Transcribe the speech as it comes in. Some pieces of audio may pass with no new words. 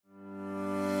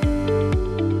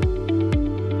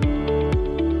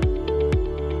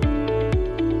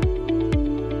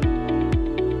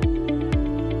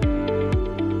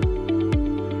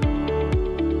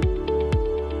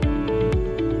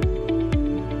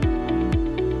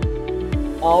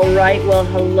All right. Well,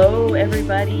 hello,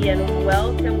 everybody, and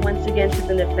welcome once again to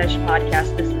the Nefesh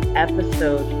podcast. This is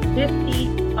episode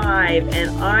 55,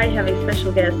 and I have a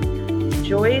special guest.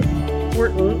 Joyce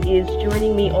Horton is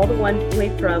joining me all the way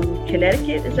from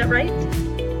Connecticut. Is that right?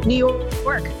 New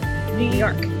York. New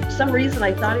York. For some reason,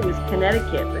 I thought it was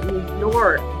Connecticut, but New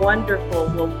York. Wonderful.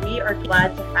 Well, we are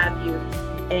glad to have you.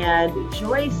 And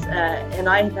Joyce and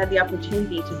I have had the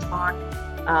opportunity to talk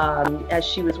as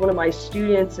she was one of my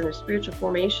students in a spiritual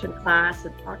formation class,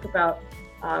 and talk about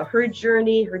her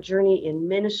journey in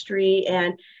ministry.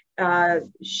 And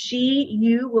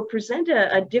you will present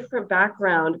a different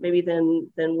background maybe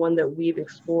than one that we've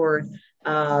explored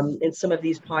in some of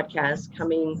these podcasts,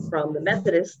 coming from the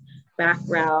Methodist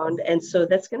background. And so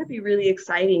that's going to be really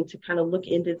exciting to kind of look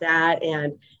into that,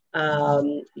 and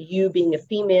you being a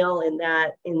female in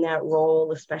that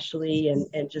role, especially,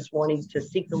 and just wanting to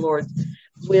seek the Lord's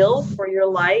will for your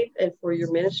life and for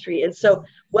your ministry. And so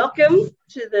welcome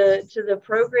to the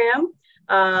program.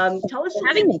 Tell us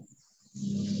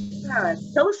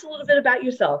a little bit about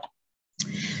yourself.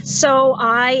 So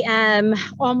I am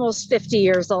almost 50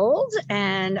 years old,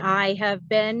 and I have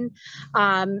been,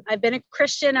 I've been a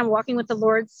Christian. I'm walking with the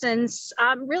Lord since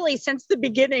the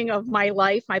beginning of my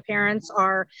life. My parents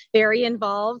are very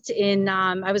involved in,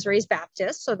 I was raised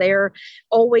Baptist, so they're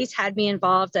always had me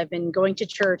involved. I've been going to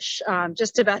church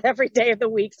just about every day of the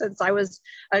week since I was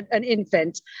an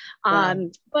infant.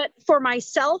 Wow. But for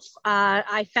myself,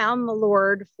 I found the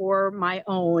Lord for my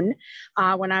own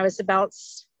when I was about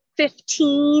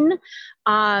 15. It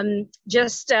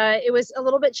was a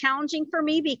little bit challenging for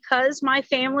me because my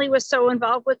family was so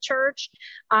involved with church.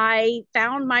 I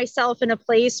found myself in a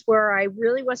place where I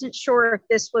really wasn't sure if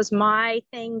this was my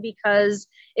thing because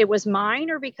it was mine,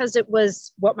 or because it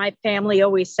was what my family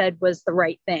always said was the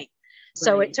right thing.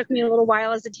 So It took me a little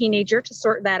while as a teenager to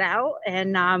sort that out.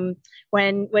 And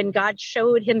when God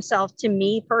showed himself to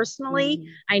me personally,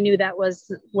 I knew that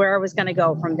was where I was going to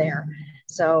go from there.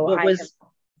 So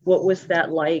what was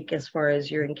that like as far as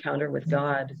your encounter with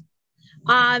God?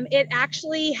 It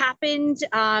actually happened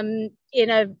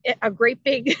in a great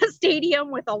big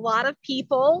stadium with a lot of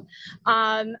people.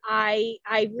 I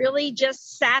really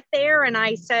just sat there and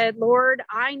I said, Lord,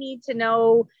 I need to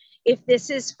know if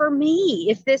this is for me,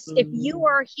 if you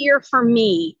are here for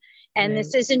me, and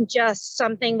this isn't just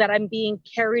something that I'm being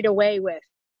carried away with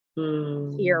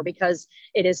here, because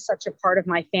it is such a part of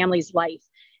my family's life.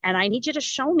 And I need you to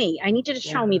show me. I need you to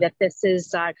show me that this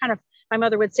is kind of, my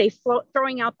mother would say,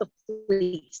 throwing out the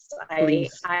fleece.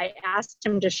 I asked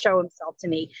him to show himself to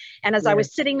me. And as I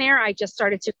was sitting there, I just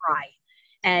started to cry.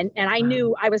 And I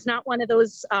knew I was not one of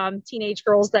those teenage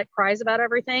girls that cries about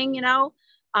everything,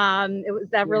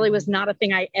 really was not a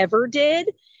thing I ever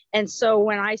did. And so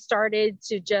when I started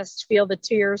to just feel the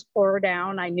tears pour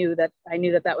down, I knew that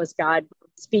was God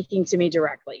speaking to me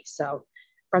directly. So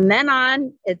from then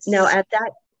on,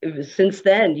 since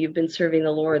then, you've been serving the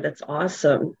Lord. That's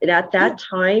awesome. And at that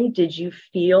time, did you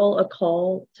feel a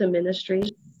call to ministry?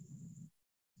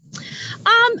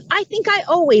 I think I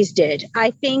always did.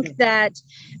 I think that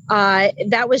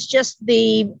that was just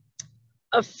the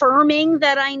affirming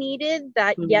that I needed,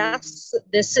 that yes,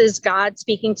 this is God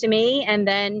speaking to me. And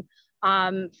then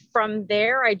from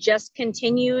there, I just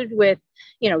continued with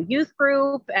youth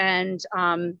group, and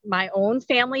my own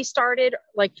family started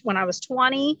like when I was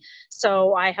 20.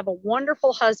 So I have a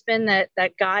wonderful husband that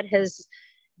God has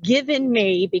given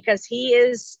me, because he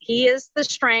is the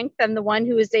strength and the one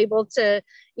who is able to,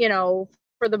 for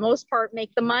the most part,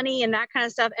 make the money and that kind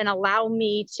of stuff, and allow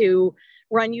me to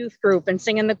run youth group and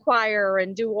sing in the choir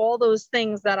and do all those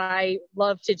things that I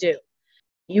love to do.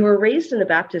 You were raised in the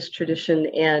Baptist tradition,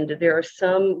 and there are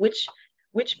some, which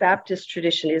Baptist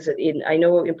tradition is it in? I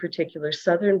know in particular,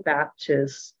 Southern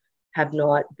Baptists have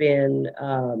not been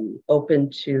open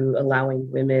to allowing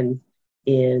women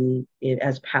in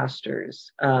as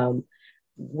pastors.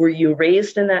 Were you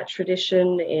raised in that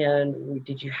tradition, and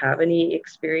did you have any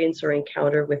experience or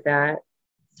encounter with that?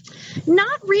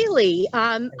 Not really.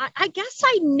 I guess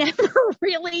I never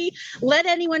really let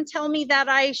anyone tell me that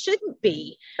I shouldn't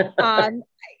be,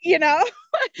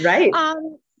 Right.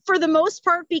 For the most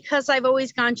part, because I've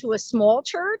always gone to a small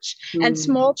church, and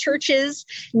small churches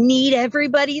need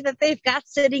everybody that they've got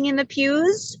sitting in the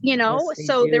pews,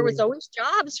 so there was always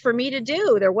jobs for me to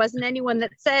do. There wasn't anyone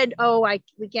that said, oh,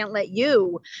 we can't let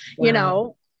you,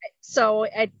 So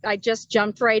I just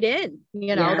jumped right in,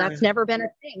 That's never been a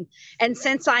thing. And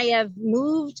since I have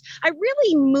moved, I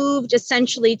really moved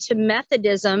essentially to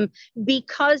Methodism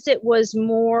because it was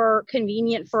more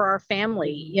convenient for our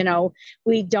family.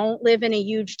 We don't live in a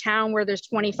huge town where there's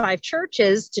 25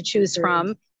 churches to choose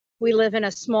from. we live in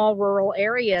a small rural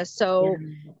area. So,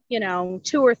 you know,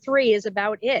 2 or 3 is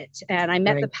about it. And I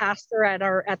met the pastor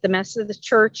at the Methodist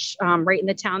church right in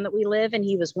the town that we live, and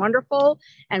he was wonderful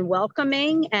and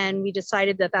welcoming. And we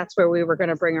decided that that's where we were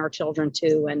going to bring our children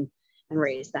to and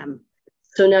raise them.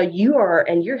 So now you're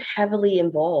heavily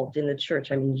involved in the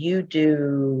church. I mean, you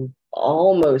do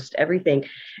almost everything.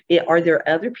 Are there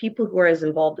other people who are as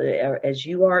involved as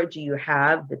you are? Do you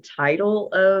have the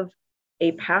title of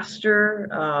a pastor?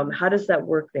 How does that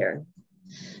work there?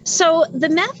 So the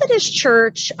Methodist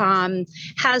Church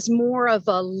has more of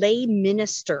a lay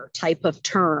minister type of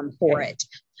term for it.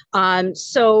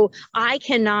 So I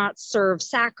cannot serve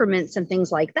sacraments and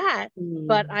things like that,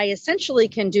 but I essentially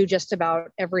can do just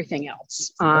about everything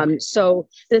else. So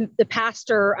the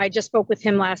pastor, I just spoke with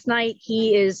him last night.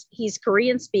 He's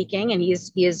Korean speaking, and he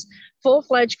is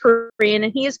full-fledged Korean,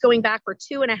 and he is going back for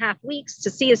 2.5 weeks to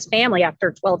see his family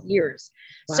after 12 years.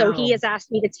 Wow. So he has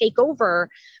asked me to take over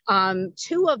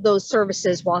 2 of those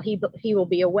services while he will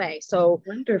be away. So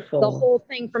wonderful. The whole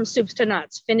thing from soups to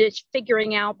nuts,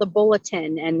 figuring out the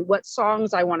bulletin and what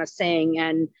songs I want to sing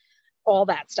and all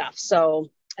that stuff. So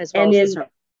as well as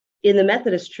in the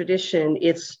Methodist tradition,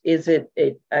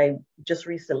 I just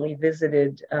recently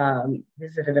visited a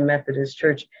Methodist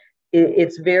church.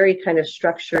 It's very kind of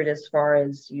structured as far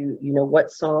as you know what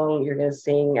song you're going to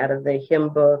sing out of the hymn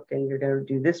book, and you're going to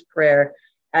do this prayer.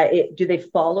 Do they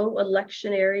follow a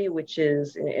lectionary, which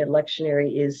is a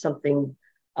lectionary is something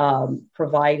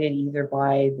provided either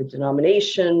by the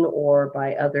denomination or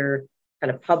by other kind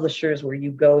of publishers, where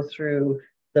you go through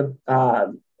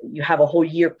you have a whole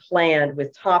year planned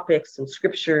with topics and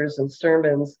scriptures and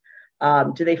sermons.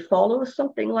 Do they follow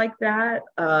something like that?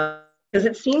 Because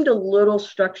it seemed a little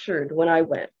structured when I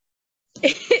went.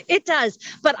 It does.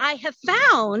 But I have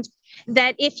found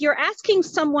that if you're asking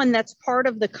someone that's part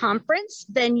of the conference,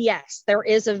 then yes, there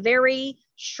is a very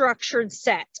structured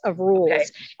set of rules. Okay.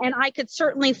 And I could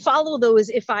certainly follow those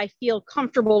if I feel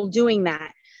comfortable doing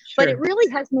that. Sure. But it really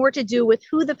has more to do with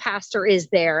who the pastor is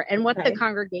there and what the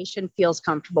congregation feels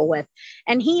comfortable with.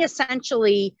 And he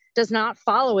essentially does not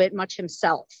follow it much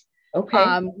himself. Okay.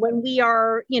 When we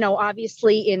are, you know,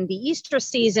 obviously in the Easter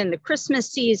season, the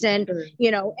Christmas season,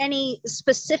 you know, any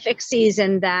specific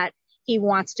season that he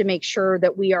wants to make sure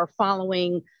that we are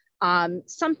following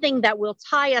something that will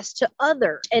tie us to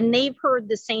others. And they've heard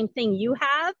the same thing you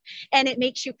have. And it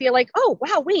makes you feel like, oh,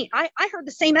 wow, wait, I heard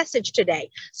the same message today.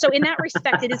 So in that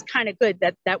respect, it is kind of good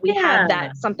that we have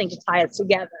that something to tie us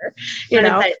together, you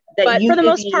know. But for the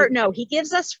most part, no, he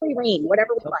gives us free rein,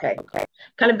 whatever we like. Okay.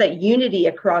 Kind of that unity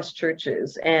across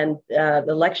churches, and the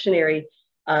lectionary,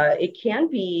 it can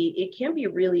be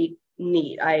really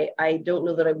neat. I don't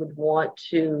know that I would want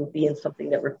to be in something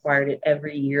that required it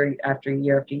every year after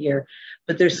year after year,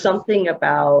 but there's something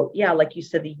about, like you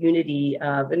said, the unity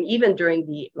of, and even during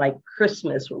the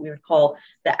Christmas, what we would call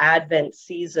the Advent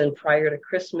season prior to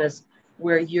Christmas,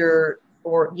 where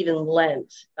or even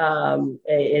Lent,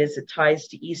 as it ties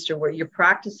to Easter, where you're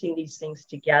practicing these things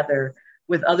together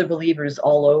with other believers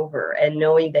all over, and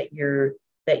knowing that you're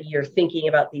thinking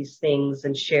about these things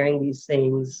and sharing these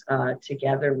things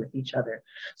together with each other.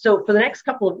 So for the next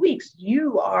couple of weeks,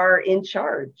 you are in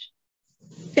charge.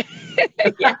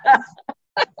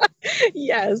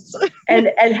 Yes. And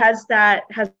has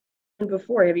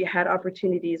before? Have you had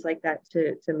opportunities like that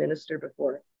to minister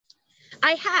before?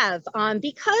 I have,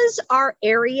 because our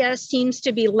area seems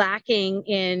to be lacking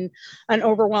in an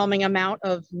overwhelming amount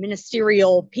of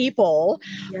ministerial people.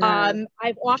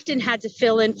 I've often had to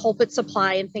fill in pulpit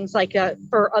supply and things like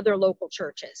for other local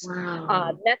churches,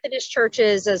 Methodist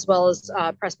churches, as well as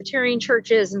Presbyterian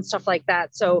churches and stuff like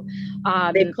that. So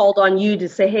they've called on you to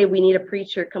say, hey, we need a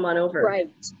preacher, come on over. Right.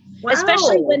 Wow.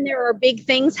 Especially when there are big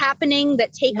things happening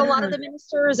that take a lot of the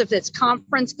ministers. If it's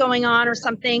conference going on or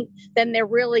something, then they're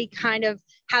really kind of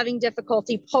having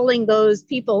difficulty pulling those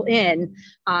people in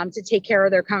to take care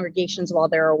of their congregations while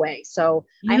they're away. So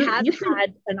I have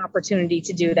had an opportunity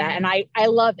to do that, and I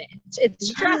love it. It's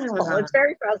stressful. It's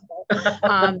very stressful,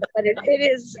 but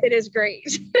it is great.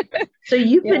 So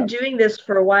you've been doing this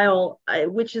for a while,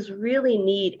 which is really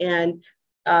neat. And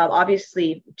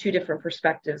obviously 2 different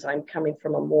perspectives. I'm coming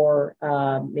from a more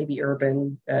maybe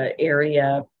urban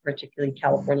area, particularly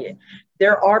California.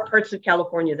 There are parts of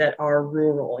California that are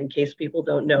rural, in case people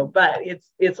don't know, but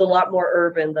it's a lot more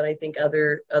urban than I think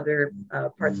other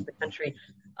parts of the country.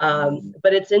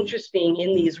 But it's interesting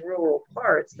in these rural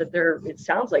parts that it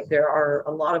sounds like there are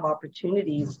a lot of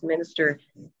opportunities to minister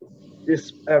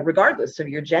this, regardless of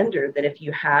your gender, that if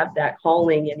you have that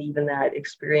calling and even that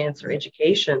experience or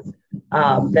education,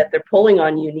 that they're pulling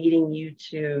on you, needing you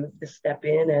to step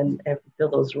in and fulfill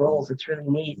those roles. It's really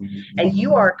neat. And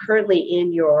you are currently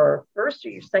in your first or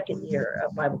your second year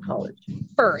of Bible college?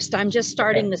 First. I'm just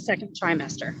starting the second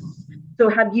trimester. So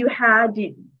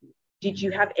did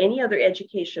you have any other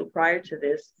education prior to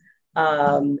this,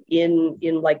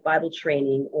 in like Bible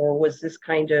training, or was this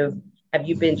kind of, have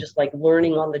you been just like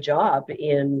learning on the job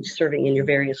in serving in your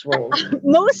various roles?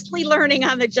 Mostly learning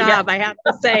on the job, yeah. I have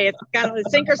to say. It's kind of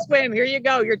sink or swim. Here you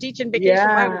go. You're teaching vacation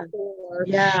Bible school. Or,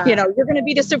 you know, you're going to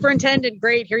be the superintendent.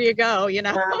 Great. Here you go. You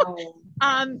know. Wow.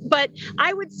 But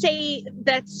I would say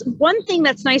that's one thing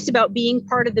that's nice about being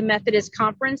part of the Methodist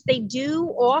Conference. They do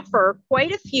offer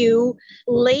quite a few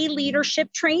lay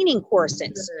leadership training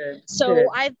courses.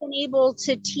 So I've been able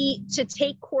to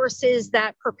take courses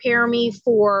that prepare me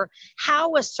for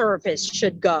how a service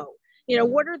should go. You know,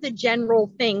 what are the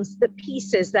general things, the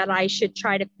pieces that I should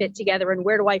try to fit together, and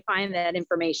where do I find that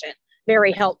information?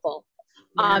 Very helpful.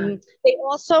 Yeah. They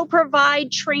also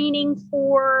provide training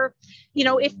for, you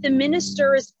know, if the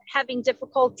minister is having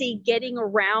difficulty getting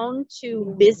around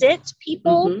to visit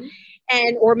people,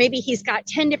 and or maybe he's got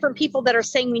 10 different people that are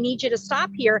saying, we need you to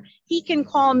stop here. He can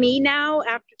call me now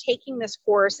after taking this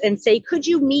course and say, could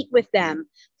you meet with them?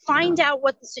 Find out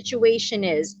what the situation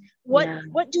is. What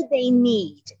do they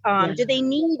need? Do they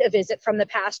need a visit from the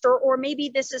pastor? Or maybe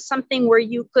this is something where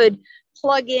you could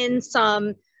plug in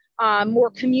some more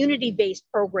community-based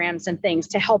programs and things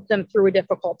to help them through a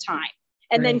difficult time,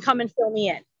 and then come and fill me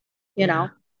in, you know?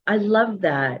 I love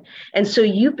that. And so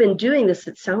you've been doing this,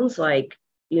 it sounds like,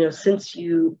 you know, since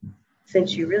you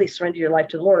really surrendered your life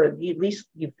to the Lord, at least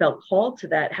you felt called to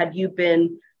that. Have you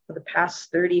been, for the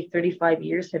past 30, 35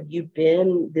 years, have you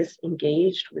been this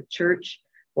engaged with church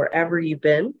wherever you've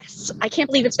been? I can't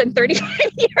believe it's been 35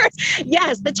 years.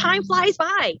 Yes, the time flies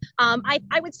by.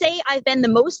 I would say I've been the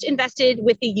most invested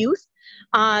with the youth.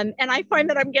 And I find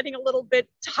that I'm getting a little bit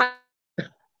tired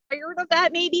of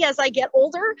that maybe as I get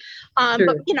older.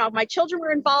 But, you know, my children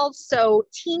were involved. So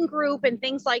teen group and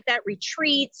things like that,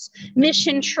 retreats,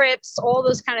 mission trips, all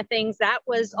those kind of things. That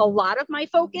was a lot of my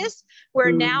focus,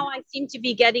 where now I seem to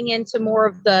be getting into more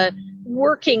of the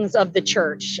workings of the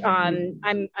church. I'm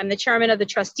the chairman of the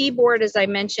trustee board, as I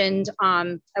mentioned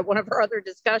at one of our other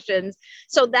discussions.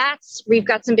 So we've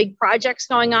got some big projects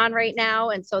going on right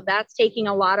now. And so that's taking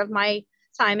a lot of my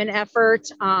time and effort.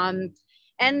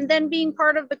 And then being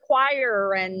part of the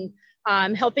choir and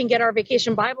helping get our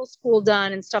vacation Bible school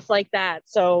done and stuff like that.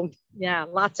 So yeah,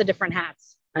 lots of different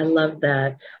hats. I love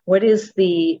that. What is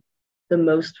the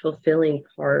most fulfilling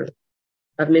part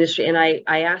of ministry? And I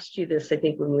asked you this, I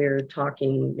think, when we were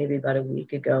talking maybe about a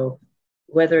week ago,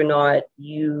 whether or not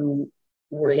you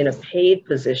were in a paid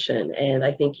position. And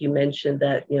I think you mentioned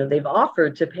that, you know, they've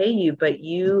offered to pay you, but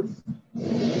you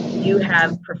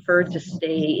have preferred to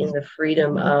stay in the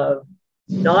freedom of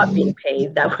not being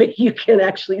paid. That way you can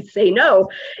actually say no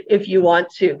if you want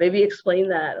to. Maybe explain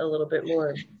that a little bit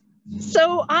more.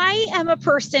 So I am a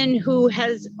person who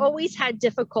has always had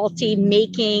difficulty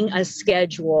making a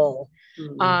schedule.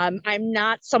 I'm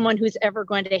not someone who's ever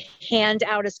going to hand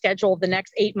out a schedule the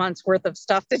next 8 months worth of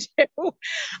stuff to do.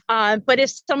 But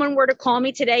if someone were to call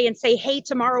me today and say, hey,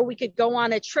 tomorrow we could go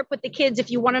on a trip with the kids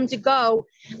if you want them to go,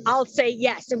 I'll say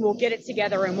yes, and we'll get it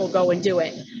together and we'll go and do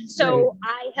it. So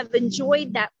I have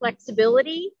enjoyed that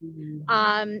flexibility.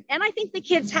 And I think the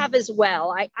kids have as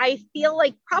well. I feel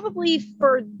like probably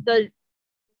for the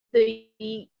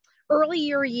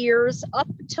earlier years, up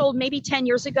till maybe 10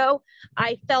 years ago,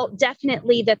 I felt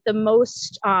definitely that the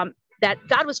most, that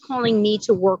God was calling me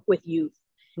to work with youth.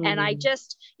 And I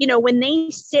just, you know, when they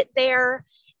sit there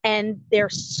and they're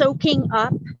soaking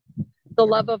up the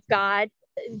love of God,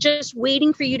 just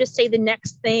waiting for you to say the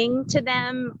next thing to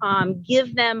them,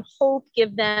 give them hope,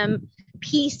 give them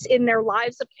peace in their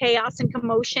lives of chaos and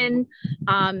commotion,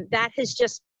 that has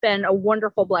just been a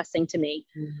wonderful blessing to me.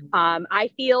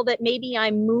 I feel that maybe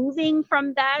I'm moving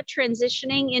from that,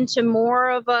 transitioning into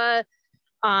more of a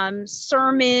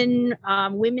sermon,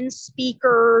 women's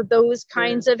speaker, those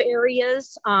kinds of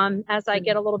areas as I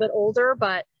get a little bit older.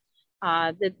 But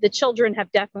the children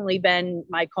have definitely been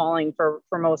my calling for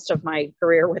most of my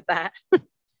career with that.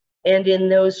 And in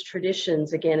those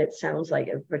traditions, again, it sounds like,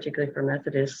 particularly for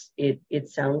Methodists, it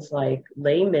sounds like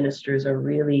lay ministers are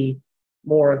really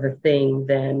more of a thing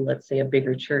than, let's say, a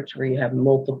bigger church where you have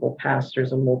multiple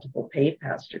pastors and multiple paid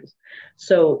pastors.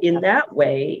 So in that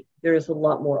way, there's a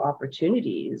lot more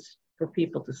opportunities for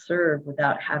people to serve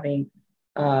without having,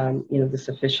 this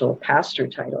official pastor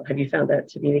title. Have you found that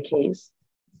to be the case?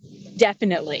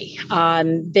 Definitely.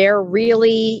 They're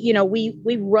really,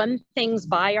 we run things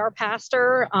by our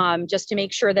pastor just to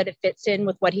make sure that it fits in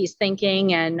with what he's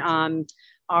thinking. And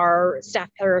our staff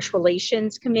parish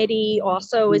relations committee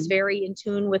also is very in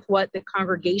tune with what the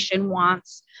congregation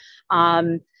wants.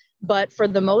 But for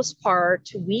the most part,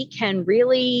 we can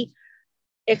really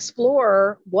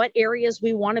explore what areas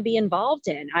we want to be involved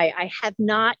in. I have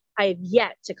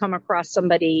yet to come across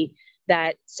somebody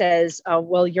that says,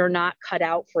 well, you're not cut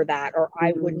out for that, or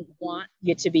I wouldn't want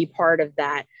you to be part of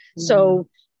that. So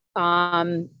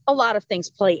a lot of things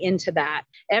play into that.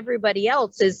 Everybody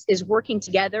else is working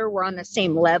together. We're on the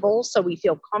same level, so we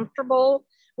feel comfortable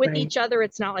with each other.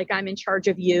 It's not like I'm in charge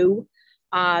of you.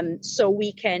 So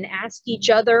we can ask each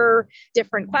other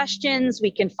different questions.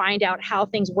 We can find out how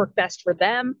things work best for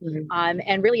them.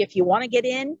 And really, if you want to get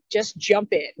in, just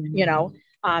jump in,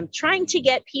 trying to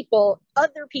get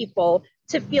other people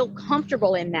to feel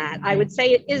comfortable in that. I would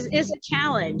say it is a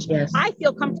challenge. Yes. I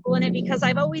feel comfortable in it because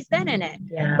I've always been in it.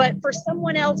 Yeah. But for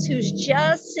someone else who's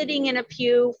just sitting in a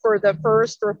pew for the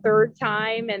first or third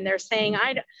time, and they're saying,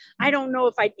 I don't know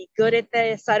if I'd be good at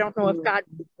this. I don't know if God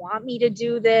would want me to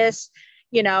do this.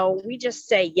 We just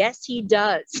say, yes, he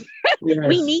does. Yes.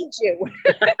 We need you.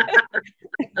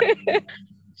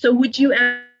 So would you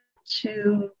ask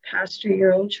to pastor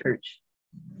your own church?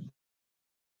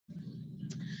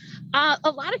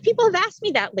 A lot of people have asked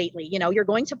me that lately. You're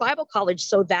going to Bible college,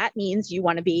 so that means you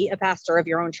want to be a pastor of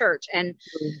your own church. And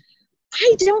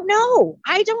I don't know.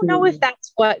 I don't know if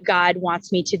that's what God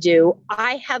wants me to do.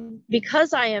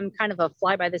 Because I am kind of a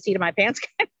fly by the seat of my pants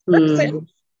kind of person.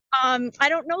 I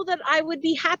don't know that I would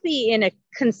be happy in a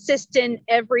consistent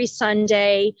every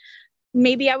Sunday.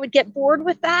 Maybe I would get bored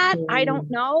with that. I don't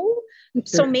know.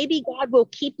 So maybe God will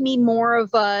keep me more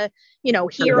of a,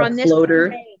 here on this floater.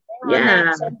 Sunday, on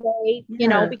that Sunday,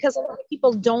 because a lot of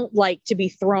people don't like to be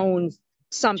thrown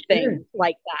something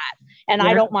like that. And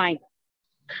I don't mind.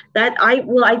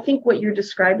 I think what you're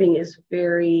describing is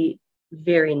very,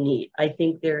 very neat. I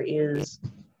think there is,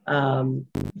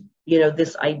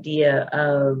 this idea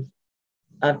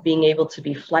of being able to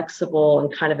be flexible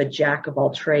and kind of a jack of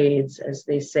all trades, as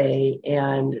they say.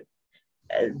 And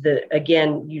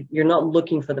you're not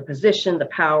looking for the position, the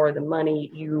power, the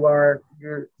money. You're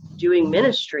doing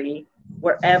ministry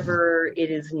wherever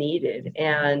it is needed.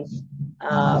 And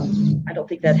I don't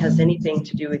think that has anything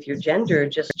to do with your gender,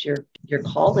 just your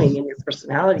calling and your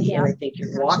personality. Yeah. And I think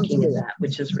you're walking in that,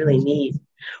 which is really neat.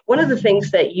 One of the things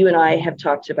that you and I have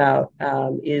talked about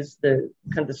is the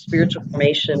kind of the spiritual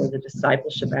formation and the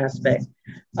discipleship aspect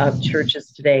of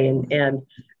churches today. And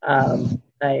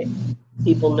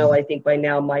people know, I think by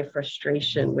now, my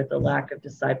frustration with the lack of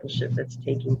discipleship that's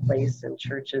taking place in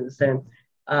churches. And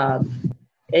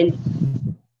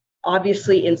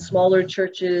obviously in smaller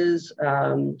churches,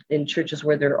 in churches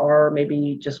where there are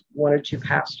maybe just one or two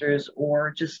pastors,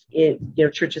 or just in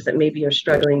churches that maybe are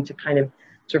struggling to kind of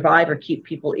survive or keep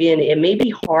people in, it may be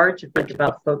hard to think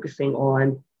about focusing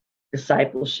on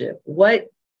discipleship. What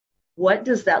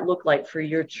does that look like for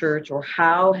your church, or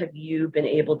how have you been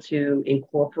able to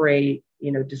incorporate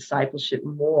discipleship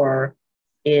more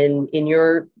in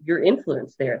your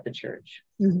influence there at the church?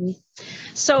 Mm-hmm.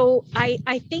 So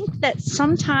I think that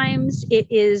sometimes it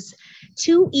is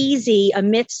too easy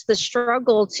amidst the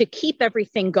struggle to keep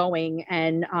everything going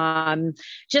and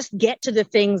just get to the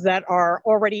things that are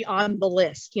already on the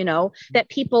list, that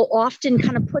people often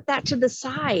kind of put that to the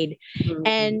side. Mm-hmm.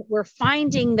 And we're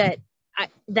finding that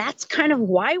that's kind of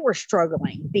why we're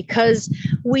struggling, because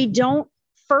we don't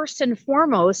first and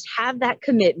foremost have that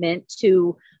commitment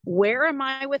to, where am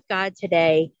I with God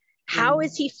today? How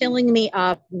is he filling me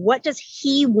up? What does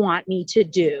he want me to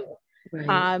do?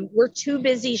 Right. We're too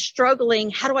busy struggling.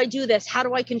 How do I do this? How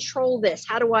do I control this?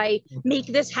 How do I make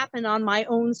this happen on my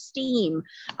own steam?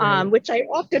 Right. Which I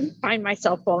often find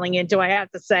myself falling into, I have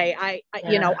to say. I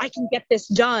can get this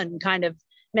done kind of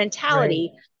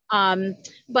mentality. Right.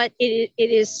 But it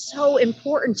is so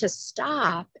important to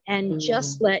stop and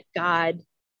just let God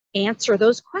answer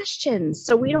those questions,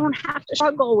 so we don't have to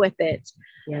struggle with it.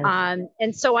 Yes.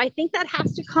 And so I think that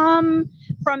has to come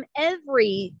from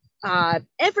every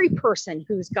person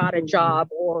who's got a job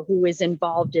or who is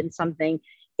involved in something.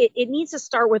 It needs to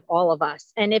start with all of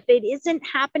us. And if it isn't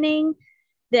happening,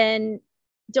 then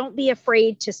don't be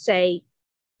afraid to say,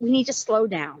 we need to slow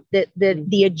down.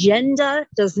 The agenda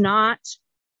is not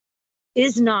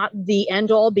the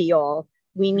end all be all.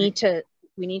 We need to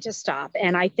stop.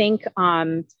 And I think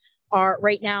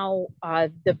right now,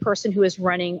 the person who is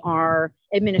running our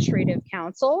administrative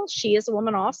council, she is a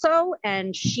woman also,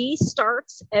 and she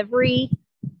starts every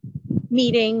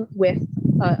meeting with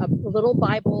a little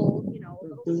Bible, a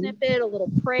little snippet, a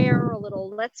little prayer, a little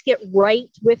let's get right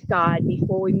with God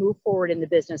before we move forward in the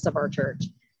business of our church.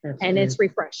 And it's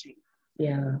refreshing.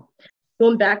 Yeah.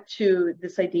 Going back to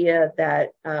this idea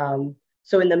that,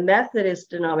 so in the Methodist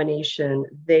denomination,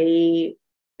 they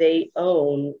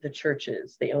own the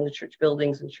churches, they own the church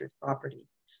buildings and church property.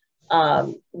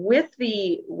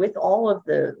 With all of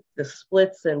the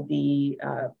splits and the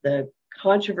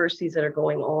controversies that are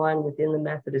going on within the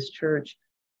Methodist Church,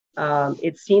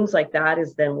 it seems like that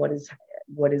is then what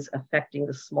is affecting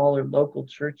the smaller local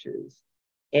churches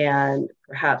and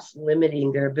perhaps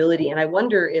limiting their ability. And I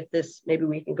wonder if maybe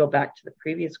we can go back to the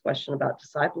previous question about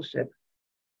discipleship.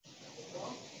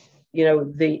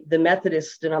 The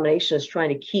Methodist denomination is trying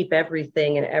to keep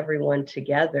everything and everyone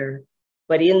together,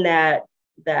 but in that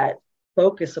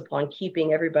focus upon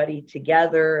keeping everybody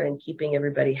together and keeping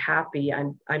everybody happy,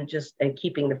 and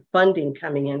keeping the funding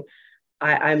coming in,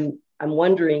 I'm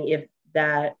wondering if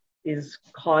that is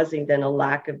causing then a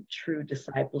lack of true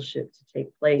discipleship to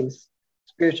take place,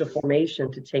 spiritual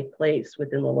formation to take place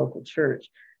within the local church.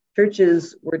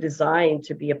 Churches were designed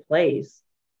to be a place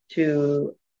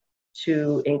to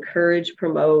encourage,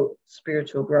 promote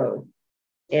spiritual growth.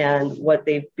 And what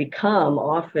they've become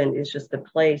often is just a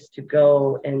place to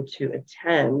go and to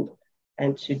attend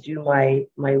and to do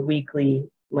my weekly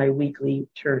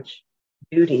church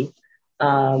duty.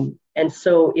 And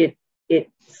so it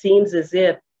seems as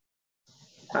if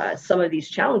some of these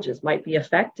challenges might be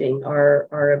affecting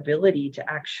our ability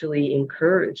to actually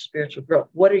encourage spiritual growth.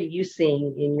 What are you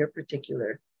seeing in your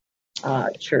particular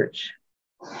church?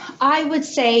 I would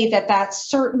say that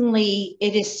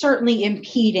it is certainly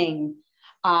impeding.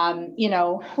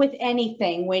 With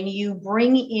anything, when you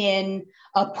bring in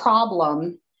a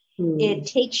problem, it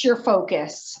takes your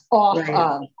focus off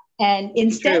of, and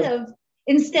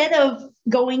instead of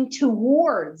going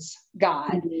towards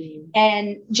God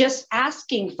and just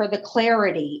asking for the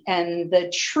clarity and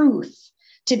the truth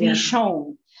to be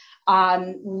shown,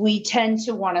 we tend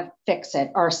to want to fix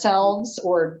it ourselves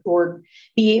or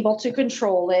be able to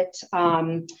control it.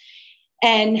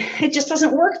 And it just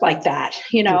doesn't work like that.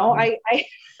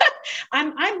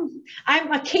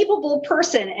 I'm a capable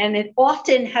person, and it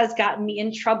often has gotten me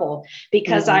in trouble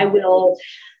because I will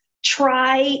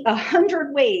try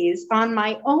 100 ways on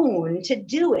my own to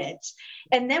do it.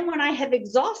 And then when I have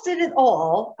exhausted it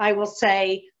all, I will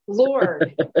say,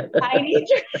 Lord, I need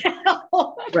your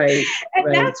help. Right.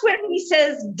 And that's when he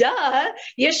says, duh,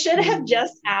 you should have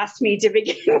just asked me to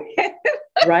begin with.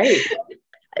 Right.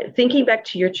 Thinking back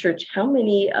to your church, how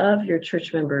many of your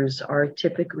church members are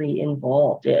typically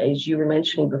involved? As you were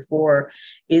mentioning before,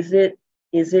 is it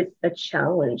a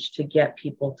challenge to get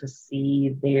people to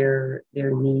see their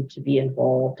need to be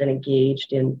involved and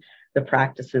engaged in the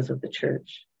practices of the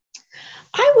church?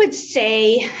 I would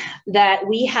say that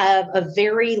we have a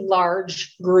very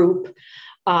large group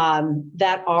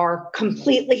that are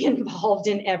completely involved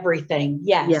in everything.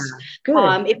 Yes. Yeah,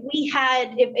 good.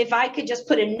 If I could just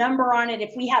put a number on it,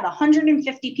 if we had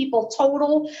 150 people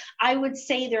total, I would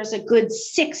say there's a good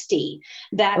 60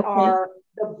 that are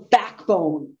the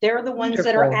backbone. They're the ones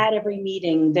that are at every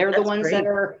meeting. They're the ones that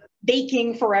are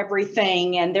baking for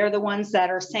everything. And they're the ones that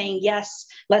are saying, yes,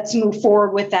 let's move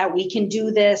forward with that. We can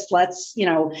do this. Let's,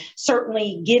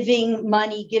 certainly giving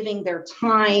money, giving their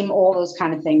time, all those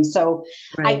kind of things. So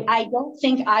I don't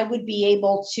think I would be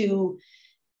able to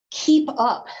keep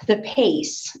up the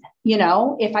pace,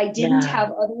 if I didn't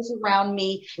have others around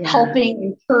me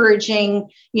helping, encouraging,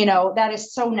 that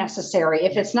is so necessary.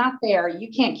 If it's not there, you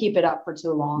can't keep it up for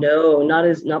too long. No,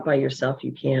 not by yourself.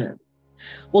 You can't.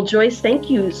 Well, Joyce,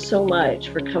 thank you so much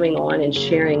for coming on and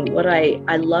sharing. What I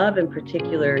love in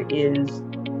particular is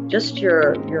just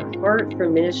your heart for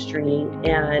ministry,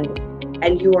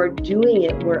 and you are doing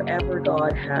it wherever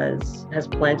God has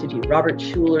planted you. Robert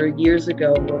Schuller years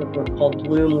ago wrote a book called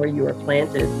Bloom Where You Are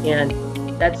Planted, and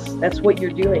that's what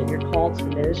you're doing. You're called to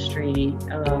ministry.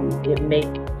 It may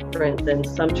be different than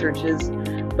some churches,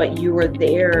 but you are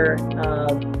there,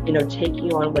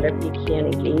 taking on whatever you can,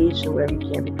 engaged in whatever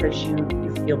you can, because you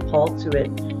feel called to it.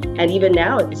 And even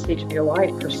now at the stage of your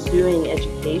life, pursuing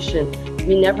education,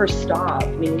 we never stop.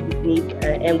 I mean, we need,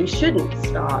 and we shouldn't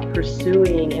stop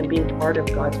pursuing and being part of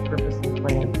God's purpose and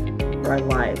plan for our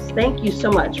lives. Thank you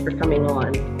so much for coming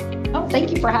on. Oh,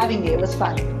 thank you for having me. It was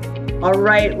fun. All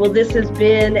right. Well, this has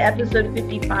been episode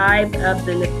 55 of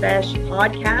the Nefesh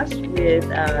podcast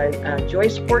with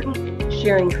Joyce Horton.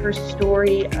 sharing her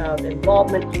story of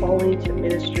involvement, calling to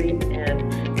ministry,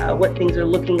 and what things are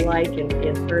looking like in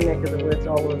her neck of the woods,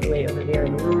 all the way over there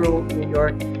in rural New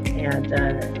York. And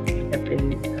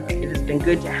it has been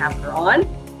good to have her on.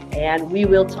 And we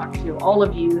will talk to all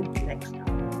of you